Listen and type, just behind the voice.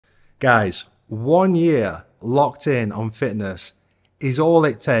Guys, 1 year locked in on fitness is all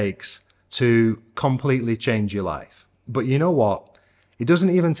it takes to completely change your life. But you know what? It doesn't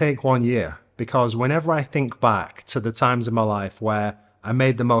even take 1 year, because whenever I think back to the times in my life where I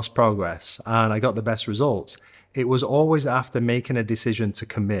made the most progress and I got the best results, it was always after making a decision to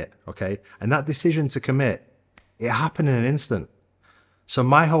commit, okay? And that decision to commit, it happened in an instant. So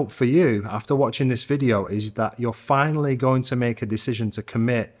my hope for you after watching this video is that you're finally going to make a decision to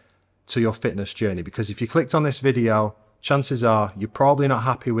commit to your fitness journey. Because if you clicked on this video, chances are you're probably not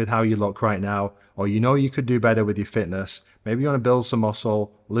happy with how you look right now, or you know you could do better with your fitness. Maybe you want to build some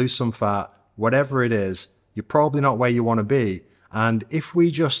muscle, lose some fat, whatever it is, you're probably not where you want to be. And if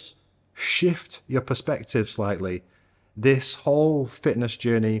we just shift your perspective slightly, this whole fitness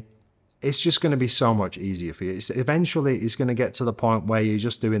journey, it's just going to be so much easier for you. Eventually, it's going to get to the point where you're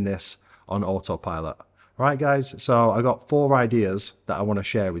just doing this on autopilot. All right, guys? So I got 4 ideas that I want to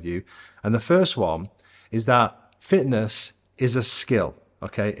share with you. And the first one is that fitness is a skill,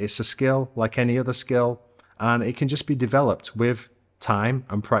 okay? It's a skill like any other skill, and it can just be developed with time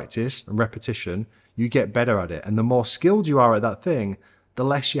and practice and repetition. You get better at it. And the more skilled you are at that thing, the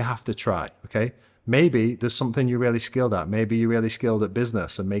less you have to try, okay? Maybe there's something you're really skilled at. Maybe you're really skilled at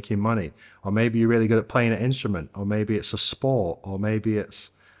business and making money, or maybe you're really good at playing an instrument, or maybe it's a sport, or maybe it's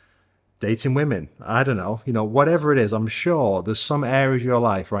dating women. I don't know, whatever it is, I'm sure there's some area of your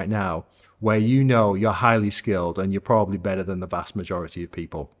life right now where you're highly skilled and you're probably better than the vast majority of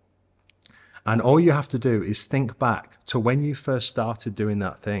people. And all you have to do is think back to when you first started doing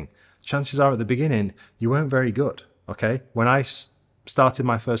that thing. Chances are at the beginning, you weren't very good, okay? When I started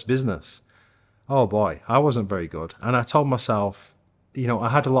my first business, oh boy, I wasn't very good. And I told myself, I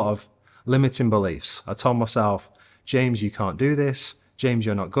had a lot of limiting beliefs. I told myself, James, you can't do this. James,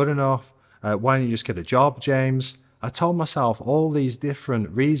 you're not good enough. Why don't you just get a job, James? I told myself all these different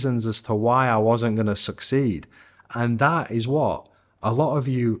reasons as to why I wasn't going to succeed. And that is what a lot of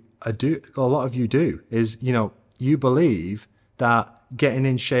you do is, you believe that getting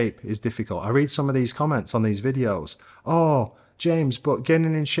in shape is difficult. I read some of these comments on these videos. Oh, James, but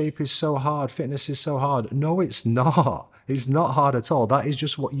getting in shape is so hard. Fitness is so hard. No, it's not. It's not hard at all. That is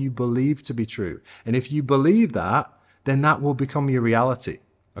just what you believe to be true. And if you believe that, then that will become your reality.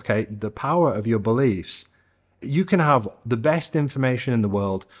 Okay. The power of your beliefs. You can have the best information in the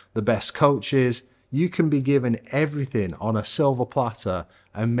world, the best coaches. You can be given everything on a silver platter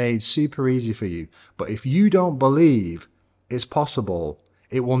and made super easy for you. But if you don't believe it's possible,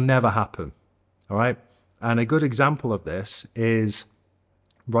 it will never happen. All right. And a good example of this is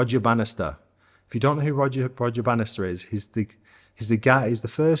Roger Bannister. If you don't know who Roger Bannister is, he's the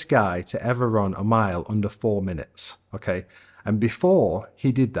first guy to ever run a mile under 4 minutes. Okay. And before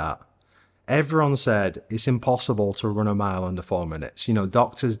he did that, everyone said it's impossible to run a mile under 4 minutes.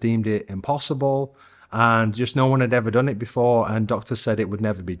 Doctors deemed it impossible, and just no one had ever done it before, and doctors said it would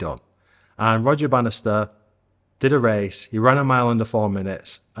never be done. And Roger Bannister did a race, he ran a mile under 4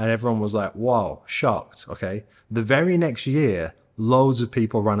 minutes, and everyone was like, whoa, shocked, okay? The very next year, loads of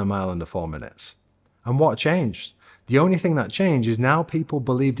people ran a mile under 4 minutes. And what changed? The only thing that changed is now people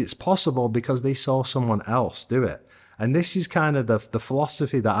believed it's possible because they saw someone else do it. And this is kind of the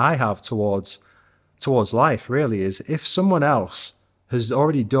philosophy that I have towards life, really, is if someone else has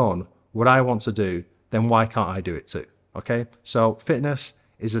already done what I want to do, then why can't I do it too? Okay? So fitness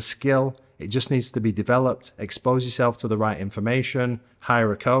is a skill. It just needs to be developed. Expose yourself to the right information,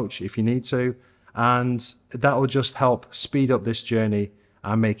 hire a coach if you need to, and that will just help speed up this journey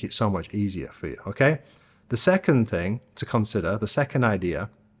and make it so much easier for you, okay? The second thing to consider, the second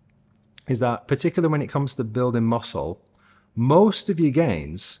idea, is that particularly when it comes to building muscle, most of your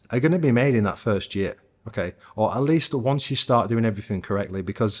gains are going to be made in that first year, okay? Or at least once you start doing everything correctly,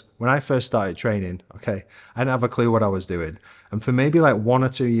 because when I first started training, okay, I didn't have a clue what I was doing. And for maybe like 1 or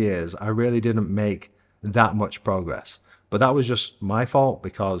 2 years, I really didn't make that much progress. But that was just my fault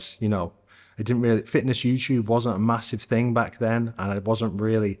because, fitness YouTube wasn't a massive thing back then, and I wasn't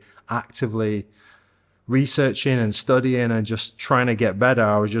really actively researching and studying and just trying to get better.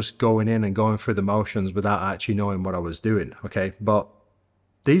 I was just going in and going through the motions without actually knowing what I was doing, okay? But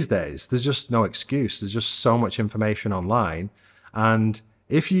these days, there's just no excuse. There's just so much information online. And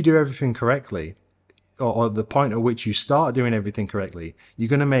if you do everything correctly, or the point at which you start doing everything correctly, you're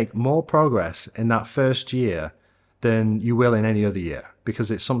going to make more progress in that first year than you will in any other year,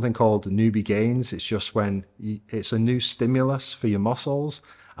 because it's something called newbie gains. It's just when it's a new stimulus for your muscles,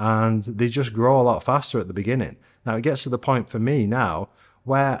 and they just grow a lot faster at the beginning. Now it gets to the point for me now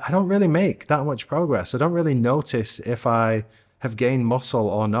where I don't really make that much progress. I don't really notice if I have gained muscle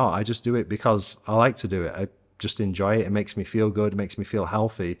or not. I just do it because I like to do it. I just enjoy it. It makes me feel good. It makes me feel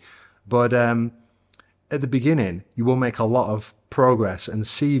healthy. But at the beginning, you will make a lot of progress and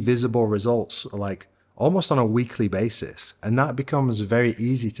see visible results like almost on a weekly basis. And that becomes very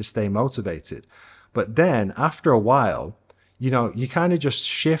easy to stay motivated. But then after a while, you kind of just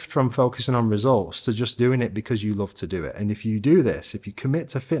shift from focusing on results to just doing it because you love to do it. And if you do this, if you commit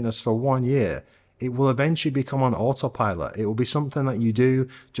to fitness for 1 year, it will eventually become on autopilot. It will be something that you do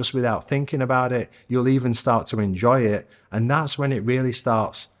just without thinking about it. You'll even start to enjoy it. And that's when it really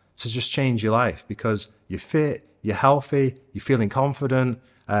starts to just change your life, because you're fit, you're healthy, you're feeling confident,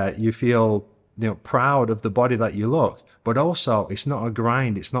 you feel proud of the body that you look. But also, it's not a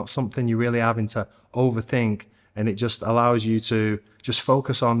grind. It's not something you're really having to overthink. And it just allows you to just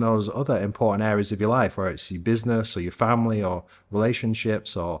focus on those other important areas of your life, whether it's your business or your family or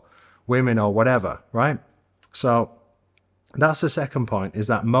relationships or women or whatever, right? So that's the second point, is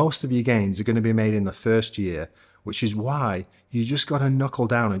that most of your gains are going to be made in the first year, which is why you just got to knuckle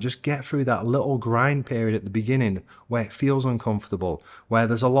down and just get through that little grind period at the beginning where it feels uncomfortable, where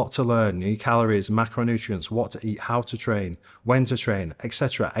there's a lot to learn, your calories, macronutrients, what to eat, how to train, when to train,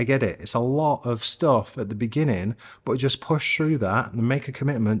 etc. I get it. It's a lot of stuff at the beginning, but just push through that and make a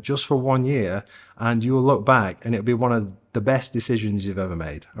commitment just for 1 year, and you will look back and it'll be one of the best decisions you've ever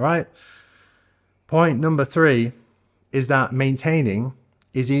made. All right. Point number 3 is that maintaining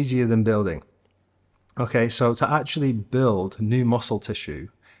is easier than building. Okay, so to actually build new muscle tissue,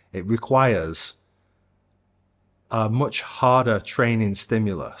 it requires a much harder training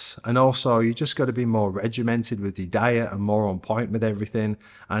stimulus. And also, you just got to be more regimented with your diet and more on point with everything.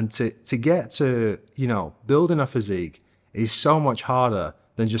 And to get to, building a physique is so much harder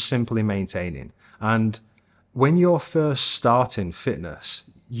than just simply maintaining. And when you're first starting fitness,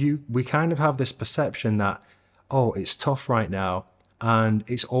 we kind of have this perception that, oh, it's tough right now and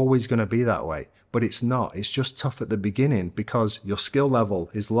it's always going to be that way. But it's not. It's just tough at the beginning because your skill level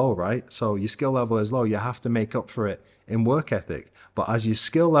is low, right? So your skill level is low. You have to make up for it in work ethic. But as your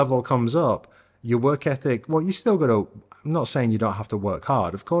skill level comes up, your work ethic, well, you still got to, I'm not saying you don't have to work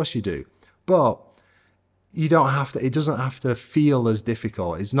hard. Of course you do. But you don't have to, it doesn't have to feel as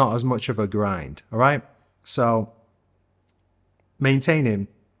difficult. It's not as much of a grind, all right? So maintaining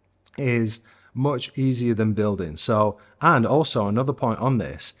is much easier than building. So, and also another point on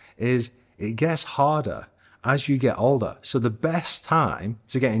this is it gets harder as you get older. So the best time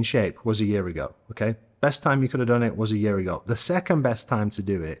to get in shape was a year ago, okay? Best time you could have done it was a year ago. The second best time to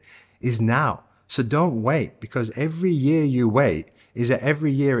do it is now. So don't wait, because every year you wait is that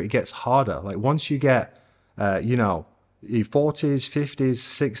every year it gets harder. Like once you get, your 40s, 50s,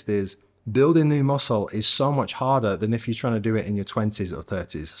 60s, building new muscle is so much harder than if you're trying to do it in your 20s or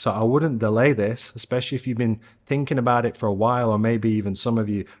 30s. So I wouldn't delay this, especially if you've been thinking about it for a while, or maybe even some of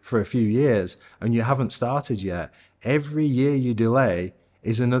you for a few years and you haven't started yet. Every year you delay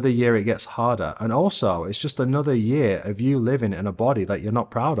is another year it gets harder. And also, it's just another year of you living in a body that you're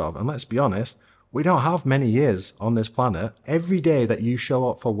not proud of. And let's be honest, we don't have many years on this planet. Every day that you show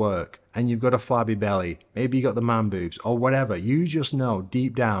up for work and you've got a flabby belly, maybe you got the man boobs or whatever, you just know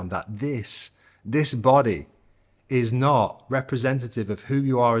deep down that this body is not representative of who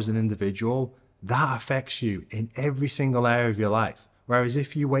you are as an individual. That affects you in every single area of your life. Whereas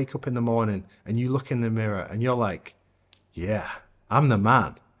if you wake up in the morning and you look in the mirror and you're like, yeah, I'm the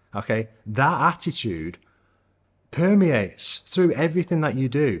man, okay? That attitude permeates through everything that you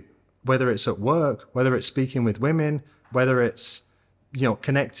do. Whether it's at work, whether it's speaking with women, whether it's,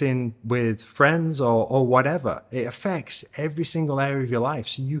 connecting with friends or whatever, it affects every single area of your life.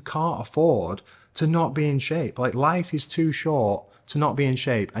 So you can't afford to not be in shape. Like life is too short to not be in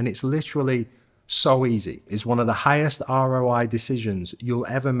shape. And it's literally so easy. It's one of the highest ROI decisions you'll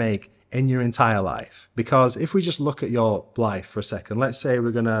ever make in your entire life. Because if we just look at your life for a second, let's say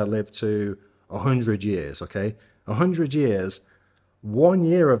we're going to live to 100 years, okay? 100 years, 1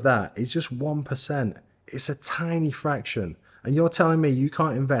 year of that is just 1%. It's a tiny fraction. And you're telling me you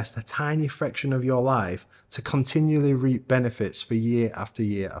can't invest a tiny fraction of your life to continually reap benefits for year after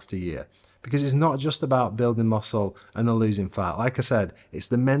year after year. Because it's not just about building muscle and then losing fat. Like I said, it's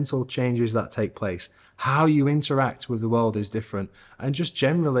the mental changes that take place. How you interact with the world is different. And just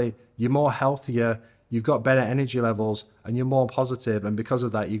generally, you're more healthier, you've got better energy levels, and you're more positive. And because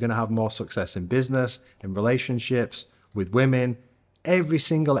of that, you're going to have more success in business, in relationships, with women. Every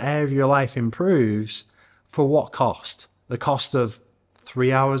single area of your life improves. For what cost? The cost of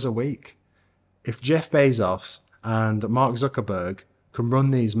 3 hours a week. If Jeff Bezos and Mark Zuckerberg can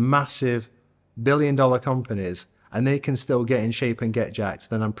run these massive billion-dollar companies and they can still get in shape and get jacked,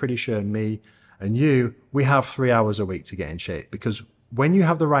 then I'm pretty sure me and you, we have 3 hours a week to get in shape. Because when you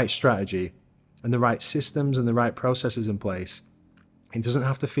have the right strategy and the right systems and the right processes in place, It doesn't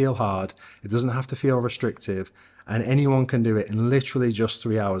have to feel hard. It doesn't have to feel restrictive. And anyone can do it in literally just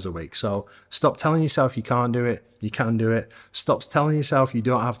 3 hours a week. So stop telling yourself you can't do it. You can do it. Stop telling yourself you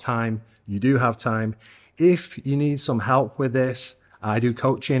don't have time. You do have time. If you need some help with this, I do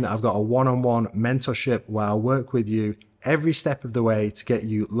coaching. I've got a one-on-one mentorship where I'll work with you every step of the way to get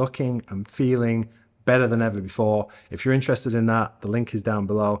you looking and feeling better than ever before. If you're interested in that, the link is down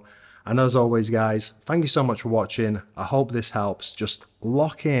below. And as always, guys, thank you so much for watching. I hope this helps. Just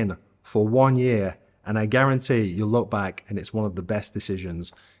lock in for 1 year, and I guarantee you'll look back and it's one of the best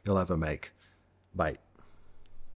decisions you'll ever make. Bye.